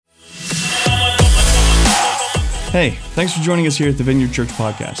Hey, thanks for joining us here at the Vineyard Church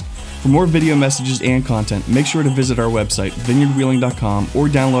Podcast. For more video messages and content, make sure to visit our website, vineyardwheeling.com, or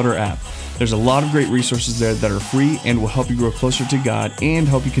download our app. There's a lot of great resources there that are free and will help you grow closer to God and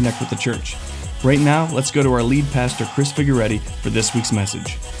help you connect with the church. Right now, let's go to our lead pastor, Chris Figueretti, for this week's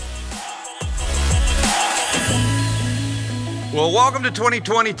message. Well, welcome to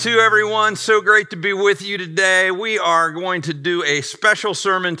 2022, everyone. So great to be with you today. We are going to do a special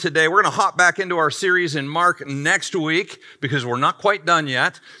sermon today. We're going to hop back into our series in Mark next week because we're not quite done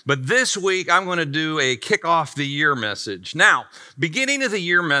yet. But this week, I'm going to do a kick off the year message. Now, beginning of the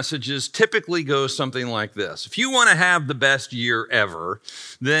year messages typically go something like this. If you want to have the best year ever,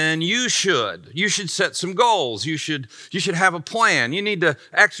 then you should set some goals. You should have a plan. You need to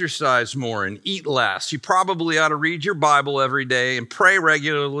exercise more and eat less. You probably ought to read your Bible every day and pray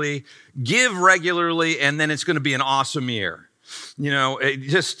regularly, give regularly, and then it's going to be an awesome year.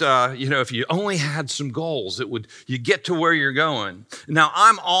 If you only had some goals, you get to where you're going. Now,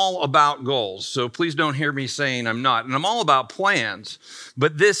 I'm all about goals, so please don't hear me saying I'm not. And I'm all about plans,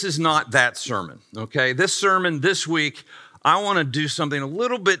 but this is not that sermon, okay? This sermon this week, I want to do something a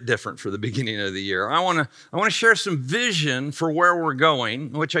little bit different for the beginning of the year. I want to share some vision for where we're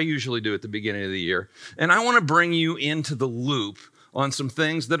going, which I usually do at the beginning of the year. And I want to bring you into the loop on some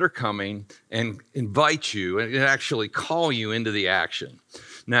things that are coming and invite you and actually call you into the action.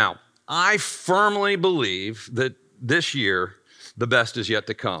 Now, I firmly believe that this year, the best is yet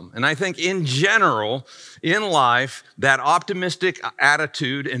to come. And I think in general, in life, that optimistic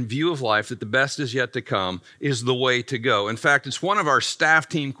attitude and view of life that the best is yet to come is the way to go. In fact, it's one of our staff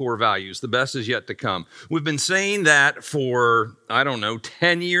team core values, the best is yet to come. We've been saying that for,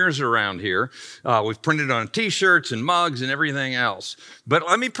 10 years around here. We've printed it on t-shirts and mugs and everything else. But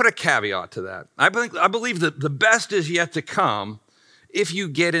let me put a caveat to that. I believe that the best is yet to come if you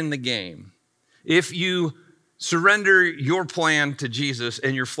get in the game. If you surrender your plan to Jesus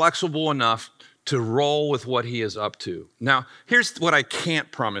and you're flexible enough to roll with what he is up to. Now, here's what I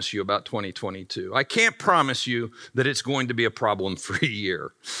can't promise you about 2022. I can't promise you that it's going to be a problem-free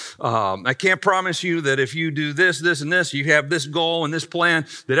year. I can't promise you that if you do this, this, and this, you have this goal and this plan,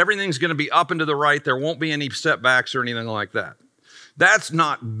 that everything's going to be up and to the right. There won't be any setbacks or anything like that. That's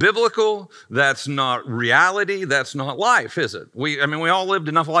not biblical. That's not reality. That's not life, is it? We all lived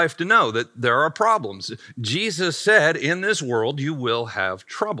enough life to know that there are problems. Jesus said, in this world, you will have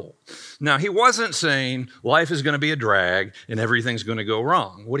trouble. Now, he wasn't saying life is going to be a drag and everything's going to go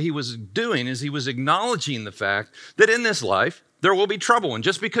wrong. What he was doing is he was acknowledging the fact that in this life, there will be trouble. And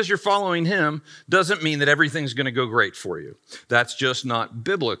just because you're following him doesn't mean that everything's going to go great for you. That's just not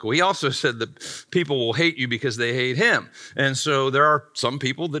biblical. He also said that people will hate you because they hate him. And so there are some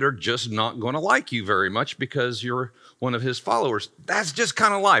people that are just not going to like you very much because you're one of his followers. That's just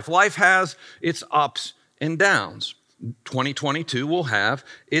kind of life. Life has its ups and downs. 2022 will have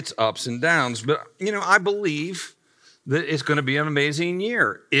its ups and downs. But, I believe that it's going to be an amazing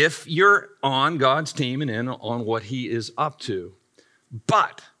year if you're on God's team and in on what he is up to.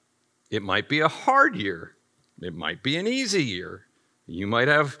 But it might be a hard year. It might be an easy year. You might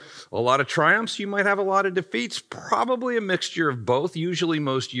have a lot of triumphs. You might have a lot of defeats, probably a mixture of both. Usually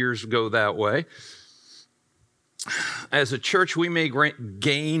most years go that way. As a church, we may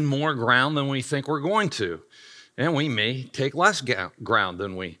gain more ground than we think we're going to, and we may take less ground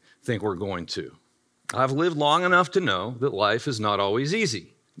than we think we're going to. I've lived long enough to know that life is not always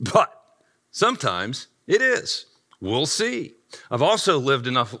easy, but sometimes it is. We'll see. I've also lived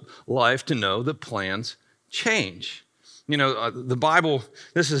enough life to know that plans change. The Bible,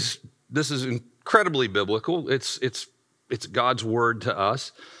 this is incredibly biblical. It's God's word to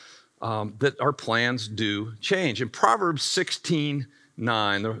us that our plans do change. In Proverbs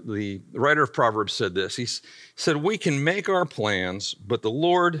 16:9, the writer of Proverbs said this. He said, "We can make our plans, but the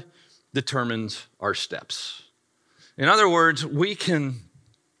Lord determines our steps." In other words, we can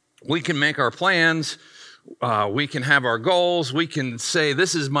make our plans, we can have our goals, we can say,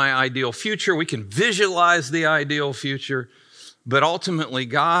 this is my ideal future, we can visualize the ideal future, but ultimately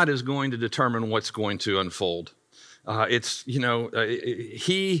God is going to determine what's going to unfold. He'll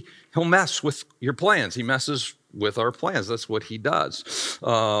mess with your plans. He messes with our plans. That's what he does.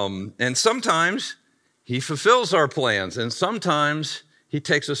 And sometimes he fulfills our plans, and sometimes he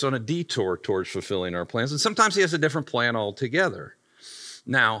takes us on a detour towards fulfilling our plans, and sometimes he has a different plan altogether.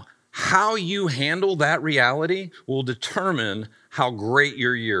 Now, how you handle that reality will determine how great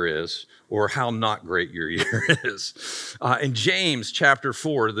your year is or how not great your year is. In James chapter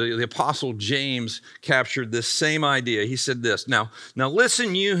 4, the apostle James captured this same idea. He said this, now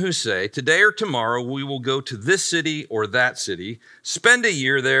listen, you who say, today or tomorrow we will go to this city or that city, spend a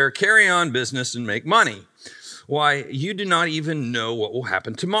year there, carry on business, and make money. Why, you do not even know what will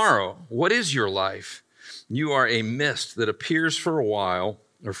happen tomorrow. What is your life? You are a mist that appears for a while,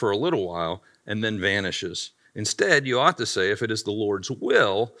 or for a little while, and then vanishes. Instead, you ought to say, if it is the Lord's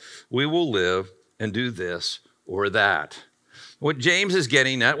will, we will live and do this or that. What James is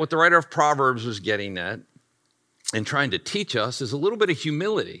getting at, what the writer of Proverbs was getting at, and trying to teach us is a little bit of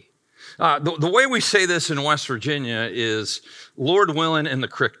humility. The way we say this in West Virginia is, Lord willing and the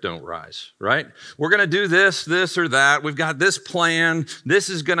creek don't rise, right? We're going to do this, this, or that. We've got this plan. This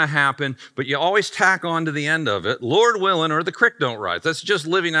is going to happen. But you always tack on to the end of it, Lord willing or the creek don't rise. That's just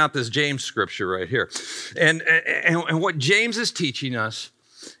living out this James scripture right here. And what James is teaching us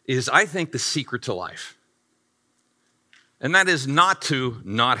is, I think, the secret to life. And that is not to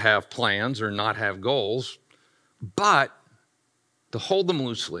not have plans or not have goals, but to hold them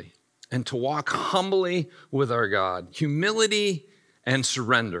loosely and to walk humbly with our God. Humility and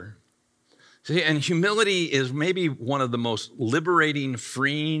surrender. See, and humility is maybe one of the most liberating,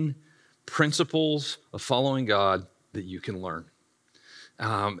 freeing principles of following God that you can learn.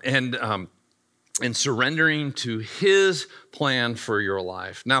 And surrendering to his plan for your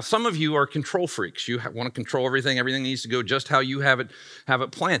life. Now, some of you are control freaks. You want to control everything. Everything needs to go just how you have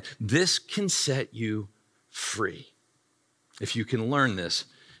it planned. This can set you free if you can learn this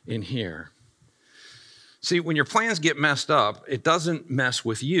in here. See, when your plans get messed up, it doesn't mess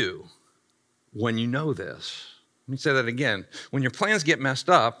with you when you know this. Let me say that again. When your plans get messed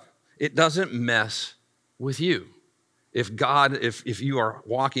up, it doesn't mess with you. If you are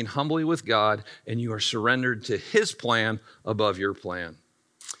walking humbly with God and you are surrendered to his plan above your plan.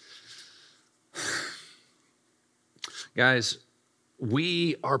 Guys,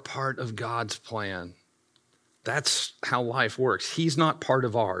 we are part of God's plan. That's how life works. He's not part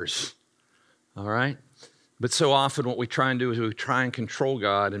of ours, all right? But so often what we try and do is we try and control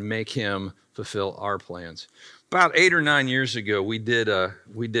God and make him fulfill our plans. About 8 or 9 years ago, we did a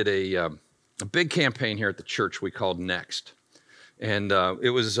big campaign here at the church we called Next. And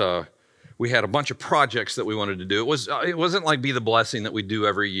we had a bunch of projects that we wanted to do. It wasn't like Be the Blessing that we do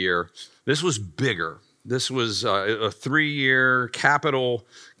every year. This was bigger. This was a 3-year capital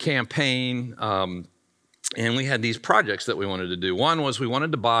campaign. And we had these projects that we wanted to do. One was we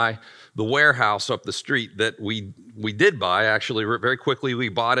wanted to buy the warehouse up the street that we did buy. Actually, very quickly we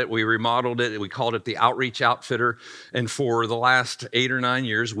bought it, we remodeled it, we called it the Outreach Outfitter. And for the last 8 or 9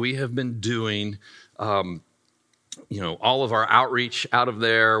 years, we have been doing all of our outreach out of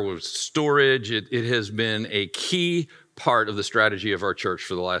there with storage. It has been a key part of the strategy of our church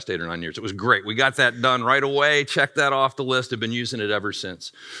for the last 8 or 9 years. It was great. We got that done right away, checked that off the list, have been using it ever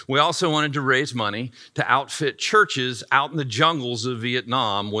since. We also wanted to raise money to outfit churches out in the jungles of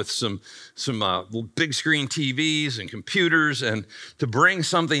Vietnam with some big screen TVs and computers, and to bring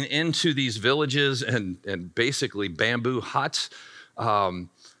something into these villages and basically bamboo huts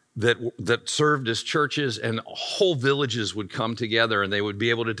that served as churches, and whole villages would come together and they would be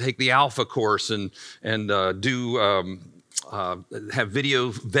able to take the Alpha course and have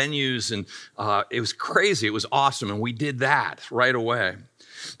video venues, and it was crazy. It was awesome, and we did that right away.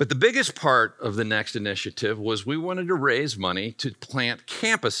 But the biggest part of the Next initiative was we wanted to raise money to plant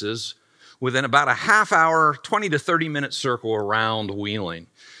campuses within about a half hour, 20 to 30 minute circle around Wheeling.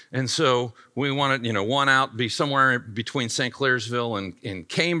 And so we wanted, one out be somewhere between St. Clairsville and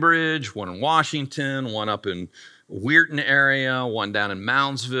Cambridge, one in Washington, one up in Weirton area, one down in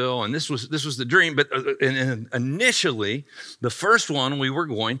Moundsville, and this was the dream. But initially, the first one we were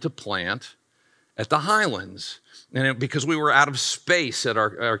going to plant at the Highlands, because we were out of space at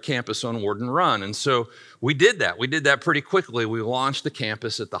our campus on Warden Run. And so we did that. We did that pretty quickly. We launched the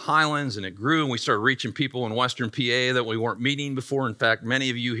campus at the Highlands, and it grew, and we started reaching people in Western PA that we weren't meeting before. In fact, many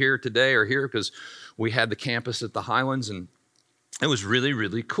of you here today are here because we had the campus at the Highlands, and it was really,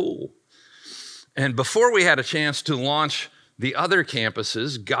 really cool. And before we had a chance to launch the other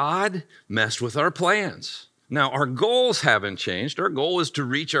campuses, God messed with our plans. Now, our goals haven't changed. Our goal is to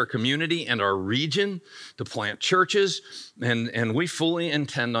reach our community and our region, to plant churches, and we fully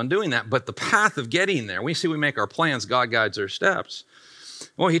intend on doing that. But the path of getting there, we make our plans, God guides our steps.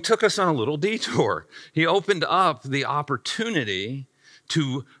 Well, he took us on a little detour. He opened up the opportunity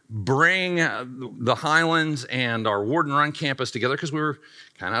to bring the Highlands and our Warden Run campus together, because we were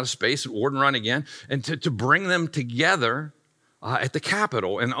kind of out of space at Warden Run again, and to bring them together at the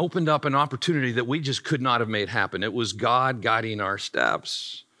Capitol, and opened up an opportunity that we just could not have made happen. It was God guiding our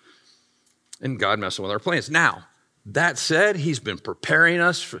steps and God messing with our plans. Now, that said, he's been preparing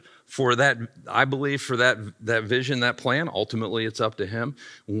us for that, I believe for that vision, that plan, ultimately it's up to him.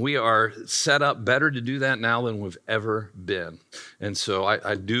 We are set up better to do that now than we've ever been. And so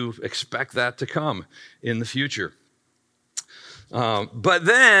I do expect that to come in the future. But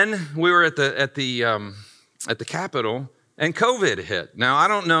then we were at the Capitol and COVID hit. Now, I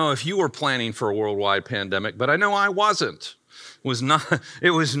don't know if you were planning for a worldwide pandemic, but I know I wasn't. It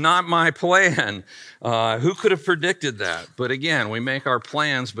was not my plan. Who could have predicted that? But again, we make our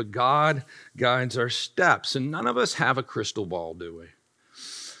plans, but God guides our steps. And none of us have a crystal ball, do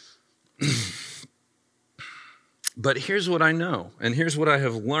we? But here's what I know, and here's what I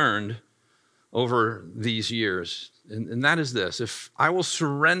have learned over these years, and that is this. If I will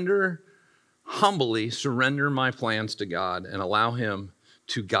humbly surrender my plans to God and allow him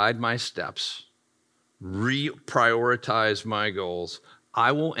to guide my steps, reprioritize my goals,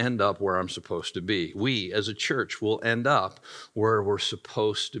 I will end up where I'm supposed to be. We as a church will end up where we're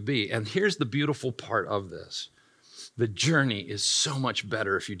supposed to be. And here's the beautiful part of this. The journey is so much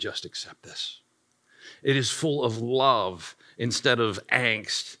better if you just accept this. It is full of love instead of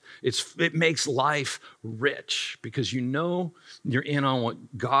angst. It makes life rich because you know you're in on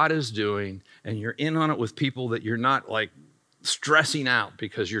what God is doing, and you're in on it with people that you're not like stressing out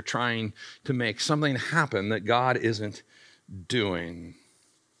because you're trying to make something happen that God isn't doing.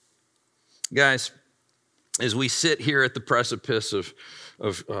 Guys, as we sit here at the precipice of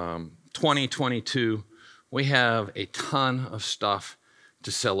 2022, we have a ton of stuff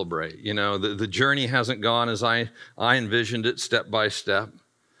to celebrate. You know, the journey hasn't gone as I envisioned it step by step.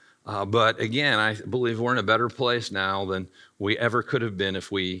 But again, I believe we're in a better place now than we ever could have been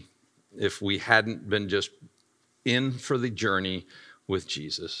if we hadn't been just in for the journey with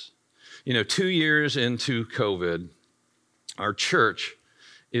Jesus. You know, 2 years into COVID, our church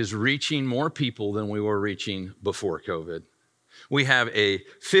is reaching more people than we were reaching before COVID. We have a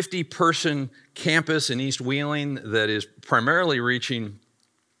 50-person campus in East Wheeling that is primarily reaching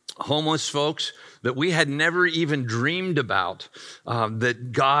homeless folks that we had never even dreamed about,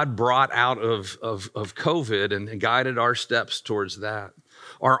 that God brought out of COVID and guided our steps towards that.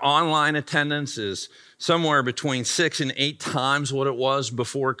 Our online attendance is somewhere between 6 and 8 times what it was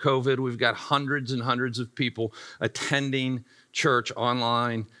before COVID. We've got hundreds and hundreds of people attending church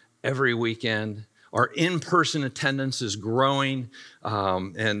online every weekend. Our in-person attendance is growing,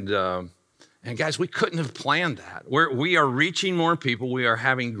 and guys, we couldn't have planned that. We are reaching more people. We are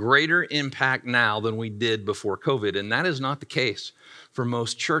having greater impact now than we did before COVID, and that is not the case for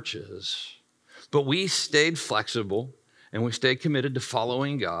most churches. But we stayed flexible, and we stayed committed to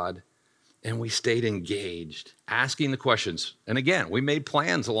following God, and we stayed engaged, asking the questions. And again, we made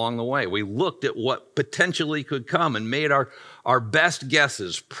plans along the way. We looked at what potentially could come and made our best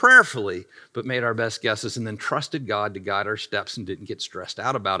guesses, prayerfully, but made our best guesses, and then trusted God to guide our steps and didn't get stressed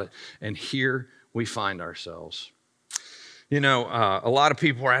out about it. And here we find ourselves. You know, a lot of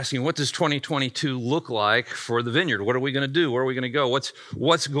people are asking, what does 2022 look like for the Vineyard? What are we going to do? Where are we going to go?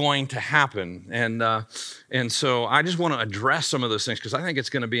 What's going to happen? And so I just want to address some of those things because I think it's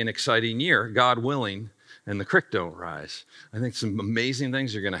going to be an exciting year, God willing, and the creek don't rise. I think some amazing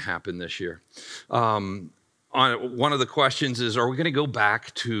things are going to happen this year. One of the questions is, are we going to go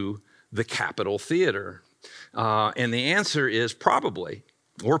back to the Capitol Theater? And the answer is probably.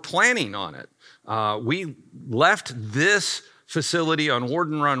 We're planning on it. We left this facility on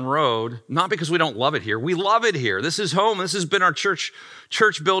Warden Run Road, not because we don't love it here. We love it here. This is home. This has been our church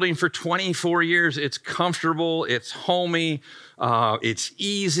building for 24 years. It's comfortable. It's homey. It's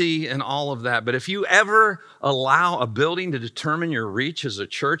easy and all of that. But if you ever allow a building to determine your reach as a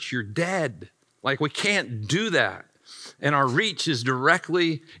church, you're dead. Like, we can't do that. And our reach is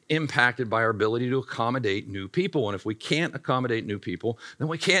directly impacted by our ability to accommodate new people. And if we can't accommodate new people, then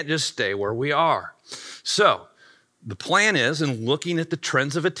we can't just stay where we are. So the plan is, in looking at the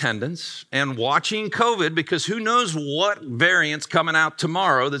trends of attendance and watching COVID, because who knows what variant's coming out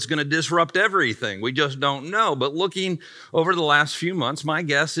tomorrow that's going to disrupt everything. We just don't know. But looking over the last few months, my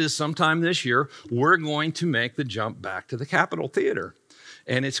guess is sometime this year, we're going to make the jump back to the Capitol Theater.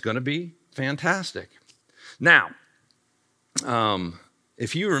 And it's going to be fantastic. Now,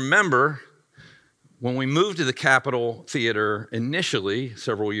 if you remember, when we moved to the Capitol Theater initially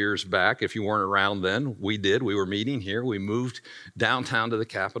several years back, if you weren't around then, we did. We were meeting here. We moved downtown to the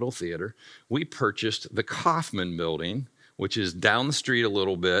Capitol Theater. We purchased the Kaufman Building, which is down the street a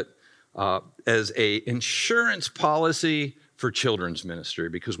little bit, as an insurance policy for children's ministry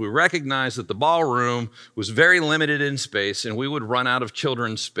because we recognized that the ballroom was very limited in space and we would run out of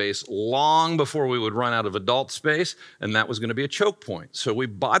children's space long before we would run out of adult space, and that was going to be a choke point. So we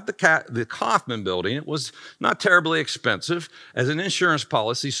bought the Kaufman building. It was not terribly expensive as an insurance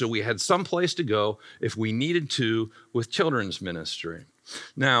policy, so we had some place to go if we needed to with children's ministry.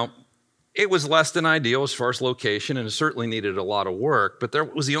 Now, it was less than ideal as far as location, and it certainly needed a lot of work, but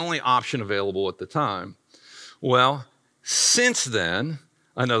that was the only option available at the time. Well, since then,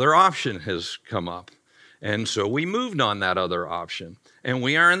 another option has come up. And so we moved on that other option. And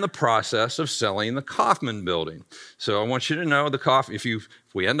we are in the process of selling the Kaufman building. So I want you to know if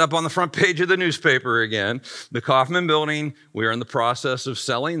we end up on the front page of the newspaper again, the Kaufman building, we are in the process of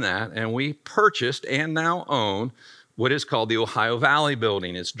selling that. And we purchased and now own what is called the Ohio Valley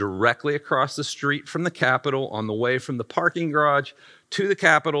building. It's directly across the street from the Capitol on the way from the parking garage to the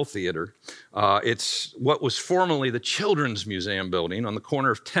Capitol Theater. It's what was formerly the Children's Museum building on the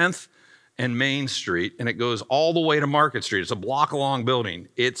corner of 10th and Main Street, and it goes all the way to Market Street. It's a block-long building.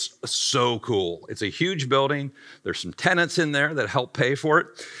 It's so cool. It's a huge building. There's some tenants in there that help pay for it,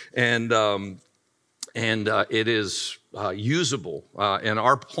 and it is usable. And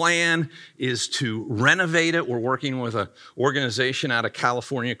our plan is to renovate it. We're working with an organization out of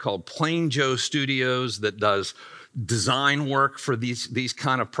California called Plain Joe Studios that does design work for these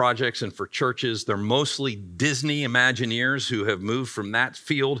kind of projects and for churches. They're mostly Disney Imagineers who have moved from that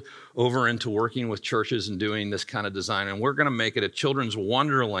field over into working with churches and doing this kind of design. And we're going to make it a children's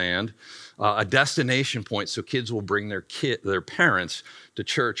wonderland, a destination point so kids will bring their parents to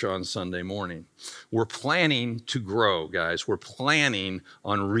church on Sunday morning. We're planning to grow, guys. We're planning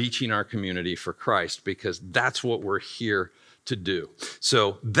on reaching our community for Christ because that's what we're here to do.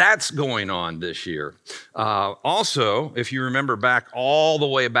 So that's going on this year. Also, if you remember all the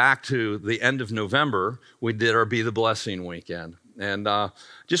way back to the end of November, we did our Be the Blessing weekend. And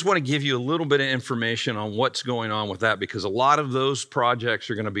just want to give you a little bit of information on what's going on with that because a lot of those projects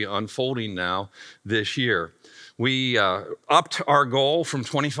are going to be unfolding now this year. We upped our goal from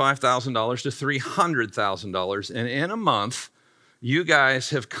 $25,000 to $300,000. And in a month, you guys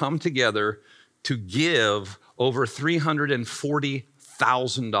have come together to give over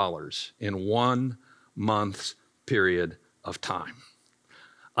 $340,000 in 1 month's period of time.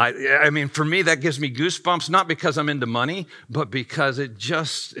 I mean, for me, that gives me goosebumps, not because I'm into money, but because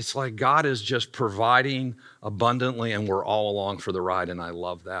it's like God is just providing abundantly and we're all along for the ride, and I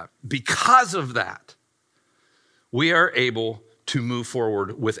love that. Because of that, we are able to move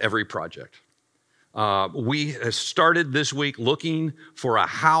forward with every project. We started this week looking for a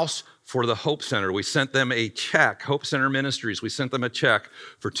house for the Hope Center. We sent them a check, Hope Center Ministries, we sent them a check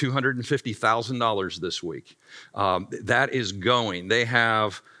for $250,000 this week. That is going. They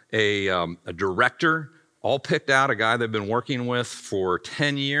have a director all picked out, a guy they've been working with for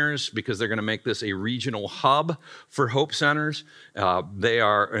 10 years because they're going to make this a regional hub for Hope Centers.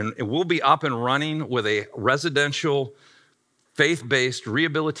 And we'll be up and running with a residential faith-based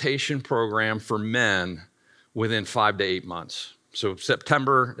rehabilitation program for men within 5 to 8 months. So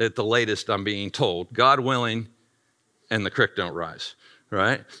September at the latest, I'm being told, God willing, and the creek don't rise,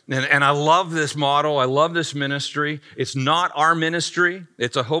 right? And I love this model. I love this ministry. It's not our ministry.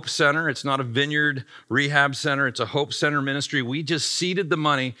 It's a Hope Center. It's not a Vineyard Rehab Center. It's a Hope Center ministry. We just seeded the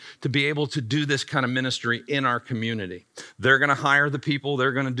money to be able to do this kind of ministry in our community. They're going to hire the people.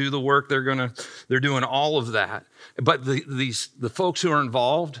 They're going to do the work. They're doing all of that. But the folks who are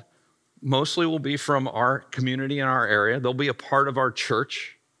involved mostly will be from our community in our area. They'll be a part of our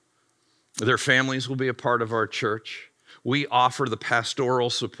church. Their families will be a part of our church. We offer the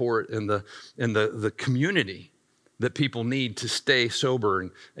pastoral support and the community that people need to stay sober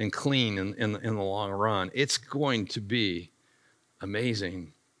and clean in the long run. It's going to be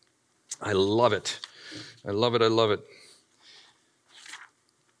amazing. I love it. I love it. I love it.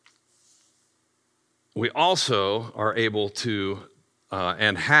 We also are able to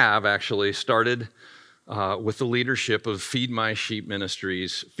and have actually started with the leadership of Feed My Sheep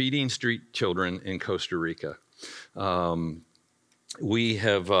Ministries, feeding street children in Costa Rica. We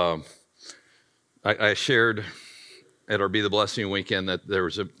have, I shared at our Be the Blessing weekend that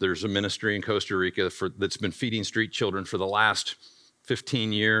there's a ministry in Costa Rica that's been feeding street children for the last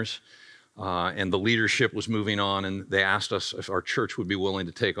 15 years. And the leadership was moving on, and they asked us if our church would be willing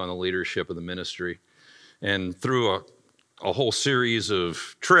to take on the leadership of the ministry. And through a whole series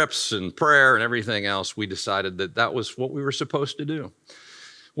of trips and prayer and everything else, we decided that was what we were supposed to do.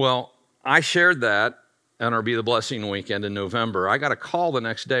 Well, I shared that on our Be the Blessing weekend in November, I got a call the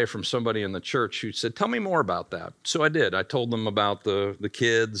next day from somebody in the church who said, tell me more about that. So I did. I told them about the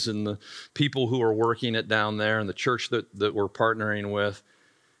kids and the people who are working it down there and the church that we're partnering with.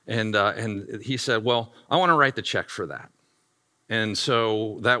 And he said, well, I want to write the check for that. And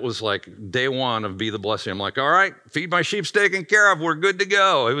so that was like day one of Be the Blessing. I'm like, all right, feed my sheep's taken care of. We're good to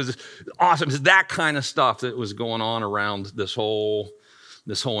go. It was awesome. It's that kind of stuff that was going on around this whole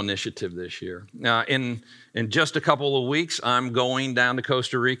initiative this year. Now, in just a couple of weeks, I'm going down to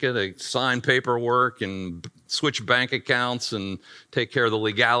Costa Rica to sign paperwork and switch bank accounts and take care of the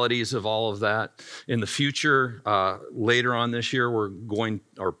legalities of all of that. In the future, later on this year, we're going,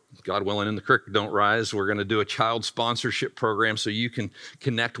 or God willing, in the creek don't rise, we're going to do a child sponsorship program so you can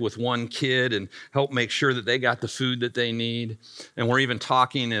connect with one kid and help make sure that they got the food that they need. And we're even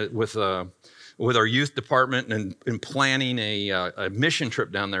talking with our youth department and planning a mission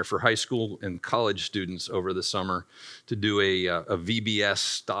trip down there for high school and college students over the summer to do a VBS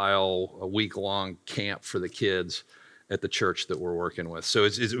style, a week-long camp for the kids at the church that we're working with. So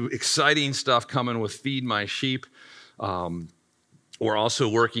it's exciting stuff coming with Feed My Sheep. We're also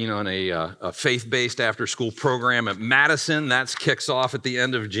working on a faith-based after-school program at Madison. That kicks off at the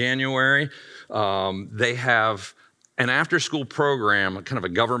end of January. They have an after-school program, kind of a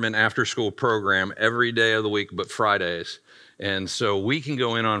government after-school program every day of the week but Fridays. And so we can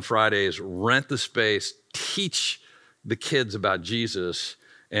go in on Fridays, rent the space, teach the kids about Jesus,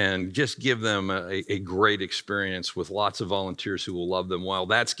 and just give them a great experience with lots of volunteers who will love them well.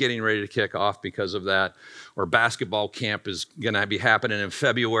 That's getting ready to kick off because of that. Our basketball camp is going to be happening in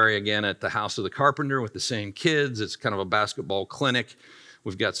February again at the House of the Carpenter with the same kids. It's kind of a basketball clinic.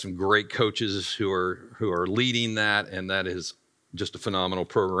 We've got some great coaches who are leading that, and that is just a phenomenal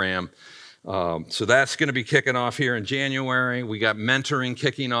program. So that's going to be kicking off here in January. We got mentoring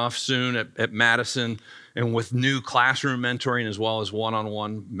kicking off soon at Madison, and with new classroom mentoring as well as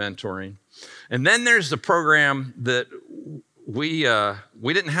one-on-one mentoring. And then there's the program that we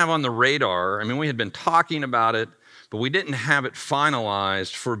didn't have on the radar. I mean, we had been talking about it, but we didn't have it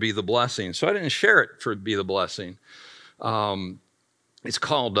finalized for Be the Blessing. So I didn't share it for Be the Blessing. It's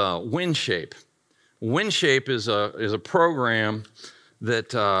called WinShape. WinShape is a program that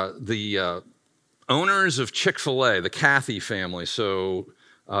the owners of Chick-fil-A, the Cathy family, so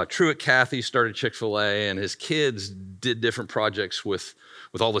Truett Cathy started Chick-fil-A, and his kids did different projects with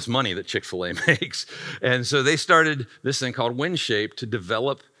all this money that Chick-fil-A makes. And so they started this thing called WinShape to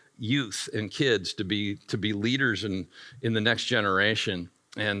develop youth and kids to be leaders in the next generation.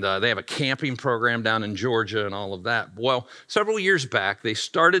 And they have a camping program down in Georgia and all of that. Well, several years back, they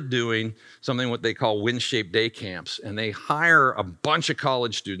started doing something what they call WinShape day camps. And they hire a bunch of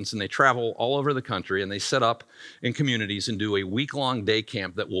college students, and they travel all over the country, and they set up in communities and do a week-long day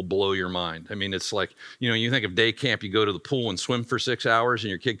camp that will blow your mind. I mean, it's like, you think of day camp, you go to the pool and swim for 6 hours, and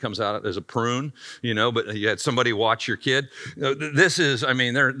your kid comes out as a prune, but you had somebody watch your kid. This is, I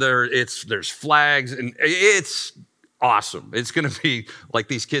mean, there's flags, and it's awesome. It's going to be like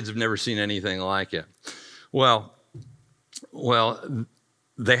these kids have never seen anything like it. Well,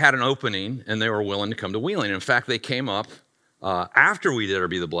 they had an opening, and they were willing to come to Wheeling. In fact, they came up after we did our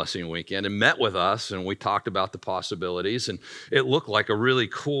Be the Blessing weekend and met with us, and we talked about the possibilities, and it looked like a really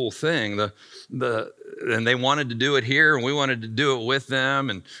cool thing. And they wanted to do it here, and we wanted to do it with them,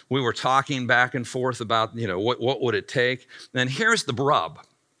 and we were talking back and forth about, what would it take. And here's the rub.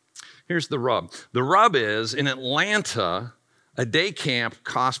 Here's the rub. The rub is, in Atlanta, a day camp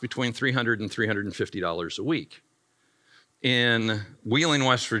costs between $300 and $350 a week. In Wheeling,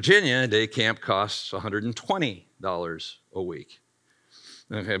 West Virginia, a day camp costs $120 a week.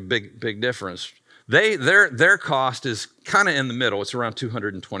 Okay, big difference. Their cost is kind of in the middle. It's around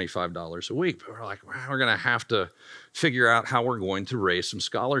 $225 a week. But we're like, well, we're going to have to figure out how we're going to raise some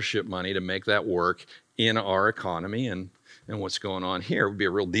scholarship money to make that work in our economy and what's going on here. It would be a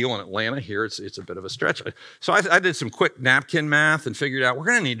real deal in Atlanta. Here, it's a bit of a stretch. So I did some quick napkin math and figured out we're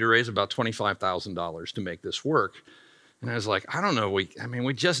going to need to raise about $25,000 to make this work. And I was like, I don't know. We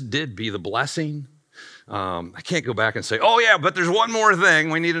just did Be the Blessing. I can't go back and say, oh yeah, but there's one more thing.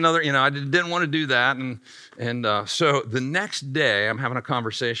 We need another. I didn't want to do that. And so the next day, I'm having a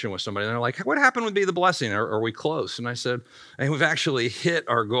conversation with somebody, and they're like, what happened with Be the Blessing? Are we close? And I said, hey, we've actually hit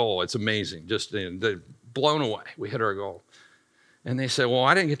our goal. It's amazing. Just they're blown away. We hit our goal. And they said, well,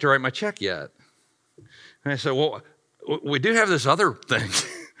 I didn't get to write my check yet. And I said, well, we do have this other thing,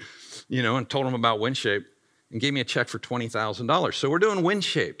 and told them about WinShape, and gave me a check for $20,000. So we're doing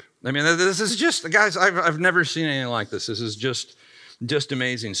WinShape. I mean, this is just, guys, I've never seen anything like this. This is just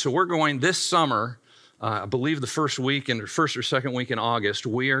amazing. So we're going this summer I believe the first or second week in August,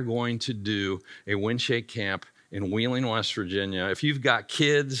 we are going to do a Windshake camp in Wheeling, West Virginia. If you've got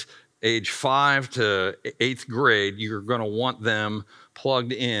kids age 5 to 8th grade, you're going to want them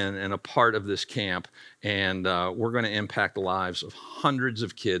plugged in and a part of this camp. And we're going to impact the lives of hundreds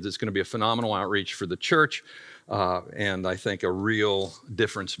of kids. It's going to be a phenomenal outreach for the church. And I think a real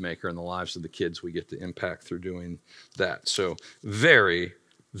difference maker in the lives of the kids we get to impact through doing that. So very,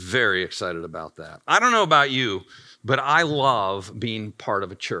 very excited about that. I don't know about you, but I love being part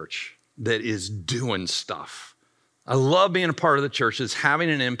of a church that is doing stuff. I love being a part of the church that's having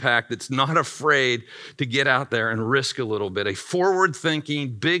an impact, that's not afraid to get out there and risk a little bit. A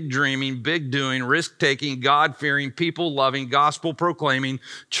forward-thinking, big dreaming, big doing, risk-taking, God-fearing, people-loving, gospel-proclaiming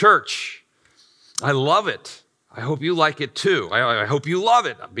church. I love it. I hope you like it too. I hope you love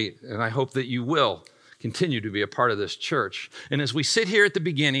it. And I hope that you will continue to be a part of this church. And as we sit here at the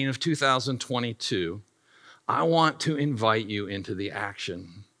beginning of 2022, I want to invite you into the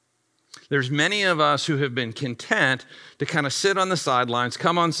action. There's many of us who have been content to kind of sit on the sidelines,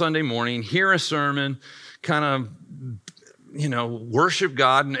 come on Sunday morning, hear a sermon, kind of, worship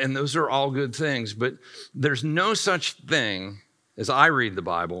God, and those are all good things. But there's no such thing, as I read the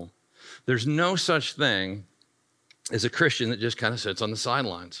Bible, there's no such thing as a Christian that just kind of sits on the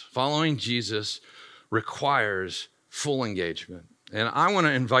sidelines. Following Jesus requires full engagement. And I want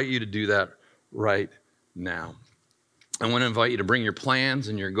to invite you to do that right now. I want to invite you to bring your plans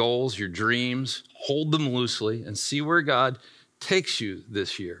and your goals, your dreams, hold them loosely, and see where God takes you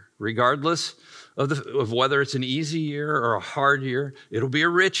this year. Regardless of whether it's an easy year or a hard year, it'll be a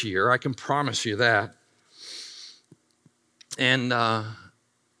rich year. I can promise you that. And I'm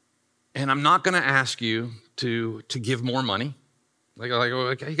not going to ask you to give more money. Like,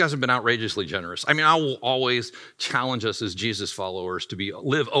 you guys have been outrageously generous. I mean, I will always challenge us as Jesus followers to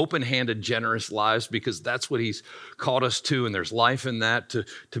live open-handed, generous lives, because that's what he's called us to, and there's life in that,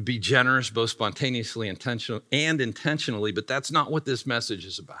 to be generous, both spontaneously and intentionally, but that's not what this message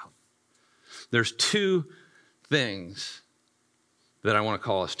is about. There's 2 things that I want to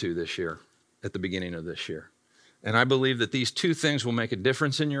call us to this year, at the beginning of this year. And I believe that these 2 things will make a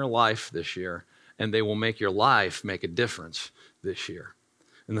difference in your life this year, and they will make your life make a difference this year.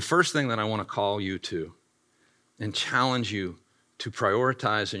 And the first thing that I want to call you to and challenge you to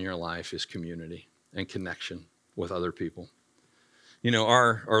prioritize in your life is community and connection with other people.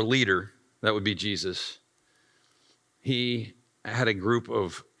 Our leader, that would be Jesus, he had a group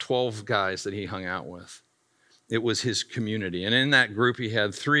of 12 guys that he hung out with. It was his community. And in that group, he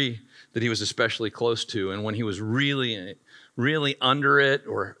had 3 that he was especially close to. And when he was really, really under it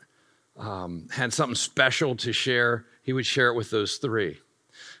or had something special to share, he would share it with those 3.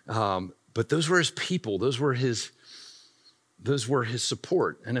 But those were his people. Those were his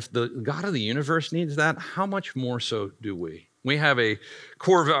support. And if the God of the universe needs that, how much more so do we? We have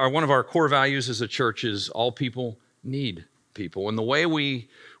one of our core values as a church is all people need people. And the way we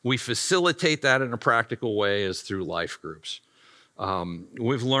facilitate that in a practical way is through life groups.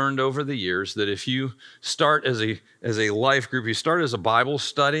 We've learned over the years that if you start as a life group, you start as a Bible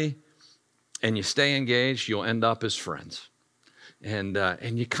study, and you stay engaged, you'll end up as friends. And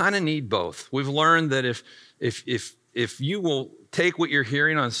you kind of need both. We've learned that if you will take what you're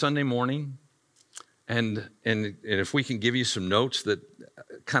hearing on Sunday morning, and if we can give you some notes that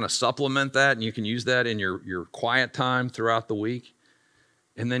kind of supplement that, and you can use that in your quiet time throughout the week,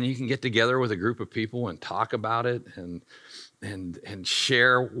 and then you can get together with a group of people and talk about it and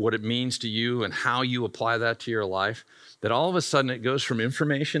share what it means to you and how you apply that to your life, that all of a sudden it goes from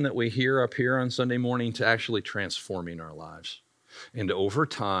information that we hear up here on Sunday morning to actually transforming our lives. And over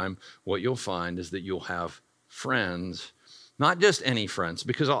time, what you'll find is that you'll have friends, not just any friends,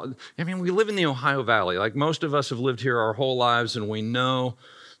 because we live in the Ohio Valley. Like most of us have lived here our whole lives, and we know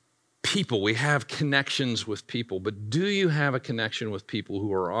people, we have connections with people, but do you have a connection with people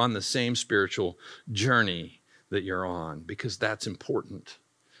who are on the same spiritual journey that you're on? Because that's important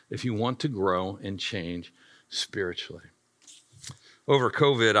if you want to grow and change spiritually. Over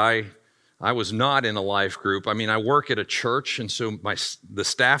COVID, I was not in a life group. I work at a church, and so the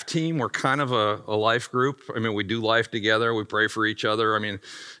staff team, we're kind of a life group. We do life together. We pray for each other.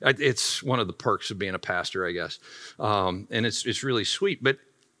 It's one of the perks of being a pastor, I guess. And it's really sweet. But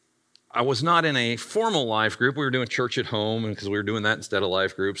I was not in a formal life group. We were doing church at home because we were doing that instead of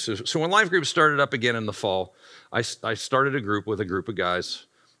life groups. So when life groups started up again in the fall, I started a group with a group of guys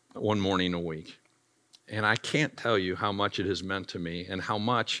one morning a week. And I can't tell you how much it has meant to me and how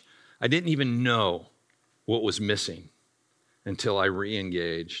much I didn't even know what was missing until I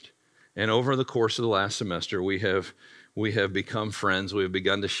re-engaged. And over the course of the last semester, we have We have become friends. We have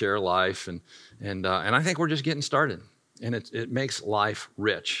begun to share life, and I think we're just getting started. And it makes life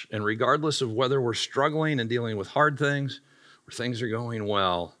rich. And regardless of whether we're struggling and dealing with hard things or things are going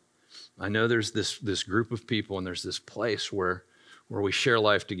well, I know there's this group of people and there's this place where we share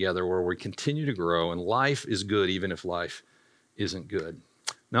life together, where we continue to grow, and life is good even if life isn't good.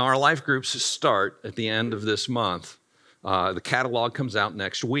 Now, our life groups start at the end of this month. The catalog comes out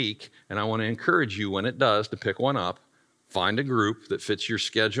next week, and I want to encourage you when it does to pick one up, find a group that fits your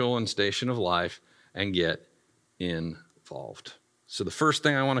schedule and station of life, and get involved. So the first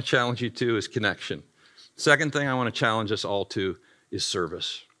thing I want to challenge you to is connection. Second thing I want to challenge us all to is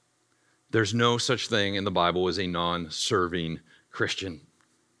service. There's no such thing in the Bible as a non-serving Christian.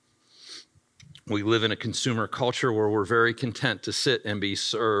 We live in a consumer culture where we're very content to sit and be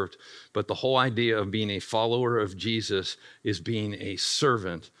served, but the whole idea of being a follower of Jesus is being a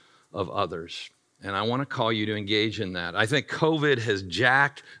servant of others. And I want to call you to engage in that. I think COVID has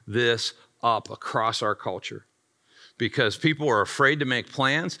jacked this up across our culture because people are afraid to make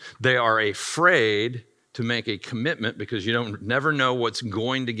plans. They are afraid to make a commitment because you never know what's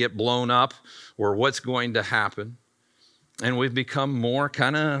going to get blown up or what's going to happen. And we've become more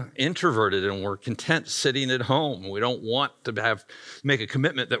kind of introverted and we're content sitting at home. We don't want to make a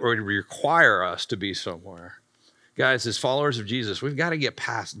commitment that would require us to be somewhere. Guys, as followers of Jesus, we've got to get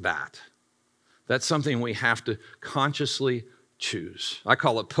past that. That's something we have to consciously choose. I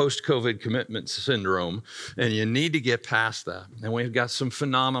call it post-COVID commitment syndrome, and you need to get past that. And we've got some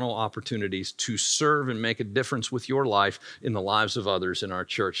phenomenal opportunities to serve and make a difference with your life in the lives of others in our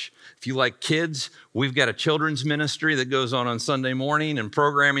church. If you like kids, we've got a children's ministry that goes on Sunday morning and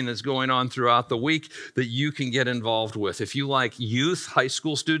programming that's going on throughout the week that you can get involved with. If you like youth, high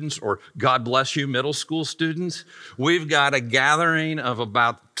school students, or God bless you, middle school students, we've got a gathering of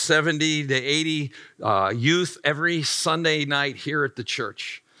about 70 to 80 youth every Sunday night here at the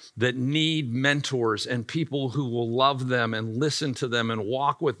church that need mentors and people who will love them and listen to them and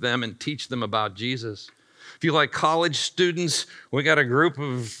walk with them and teach them about Jesus. If you like college students, we got a group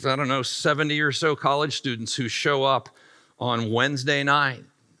of, 70 or so college students who show up on Wednesday night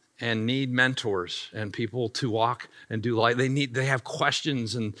and need mentors and people to walk and do life. They have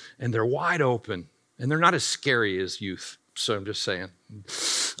questions and they're wide open and they're not as scary as youth. So I'm just saying.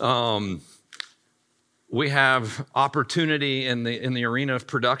 We have opportunity in the arena of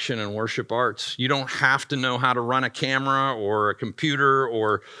production and worship arts. You don't have to know how to run a camera or a computer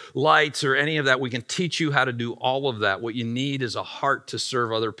or lights or any of that. We can teach you how to do all of that. What you need is a heart to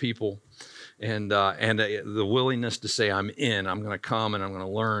serve other people and the willingness to say, I'm going to come and I'm going to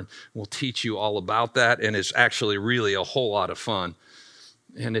learn. We'll teach you all about that, and it's actually really a whole lot of fun.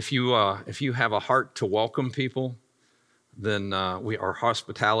 And if you have a heart to welcome people, then our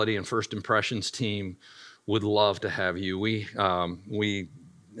hospitality and first impressions team would love to have you. We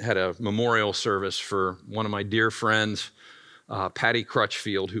had a memorial service for one of my dear friends, Patty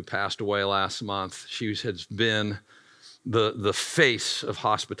Crutchfield, who passed away last month. She has been the face of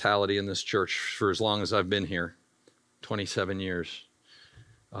hospitality in this church for as long as I've been here, 27 years.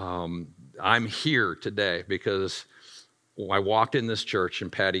 I'm here today because I walked in this church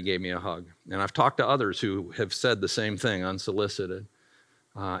and Patty gave me a hug. And I've talked to others who have said the same thing unsolicited.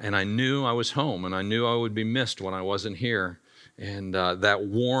 And I knew I was home and I knew I would be missed when I wasn't here. And that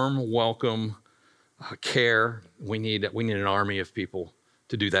warm welcome, care, we need an army of people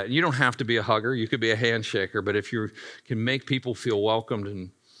to do that. You don't have to be a hugger. You could be a handshaker. But if you can make people feel welcomed,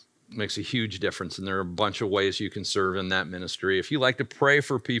 and it makes a huge difference. And there are a bunch of ways you can serve in that ministry. If you like to pray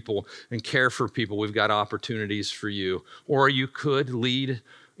for people and care for people, we've got opportunities for you. Or you could lead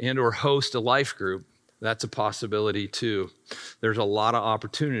and or host a life group. That's a possibility too. There's a lot of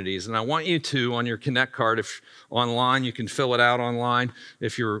opportunities. And I want you to, on your Connect card, if online, you can fill it out online.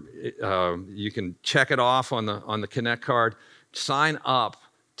 If you can check it off on the Connect card, sign up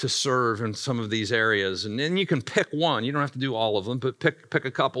to serve in some of these areas. And then you can pick one. You don't have to do all of them, but pick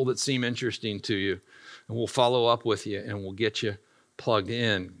a couple that seem interesting to you. And we'll follow up with you and we'll get you plugged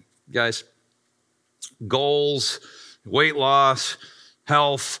in. Guys, goals, weight loss,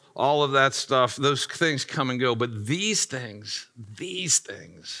 health, all of that stuff, those things come and go. But these things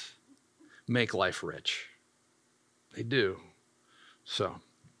make life rich. They do. So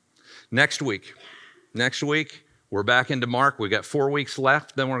next week, we're back into Mark. We got 4 weeks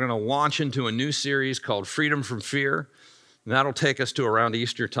left. Then we're going to launch into a new series called Freedom from Fear. And that'll take us to around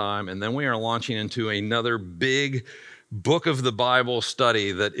Easter time. And then we are launching into another big book of the Bible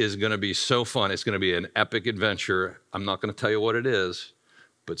study that is going to be so fun. It's going to be an epic adventure. I'm not going to tell you what it is,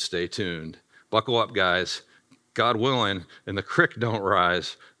 but stay tuned. Buckle up, guys. God willing, and the creek don't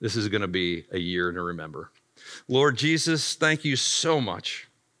rise, this is going to be a year to remember. Lord Jesus, thank you so much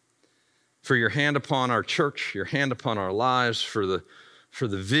for your hand upon our church, your hand upon our lives, for the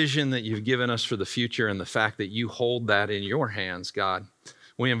vision that you've given us for the future and the fact that you hold that in your hands, God.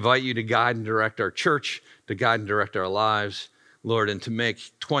 We invite you to guide and direct our church, to guide and direct our lives, Lord, and to make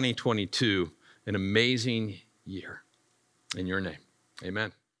 2022 an amazing year. In your name,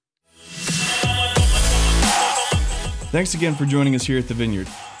 amen. Thanks again for joining us here at the Vineyard.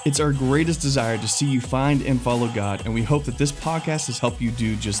 It's our greatest desire to see you find and follow God, and we hope that this podcast has helped you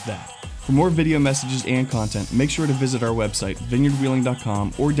do just that. For more video messages and content, make sure to visit our website,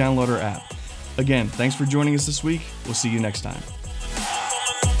 vineyardwheeling.com, or download our app. Again, thanks for joining us this week. We'll see you next time.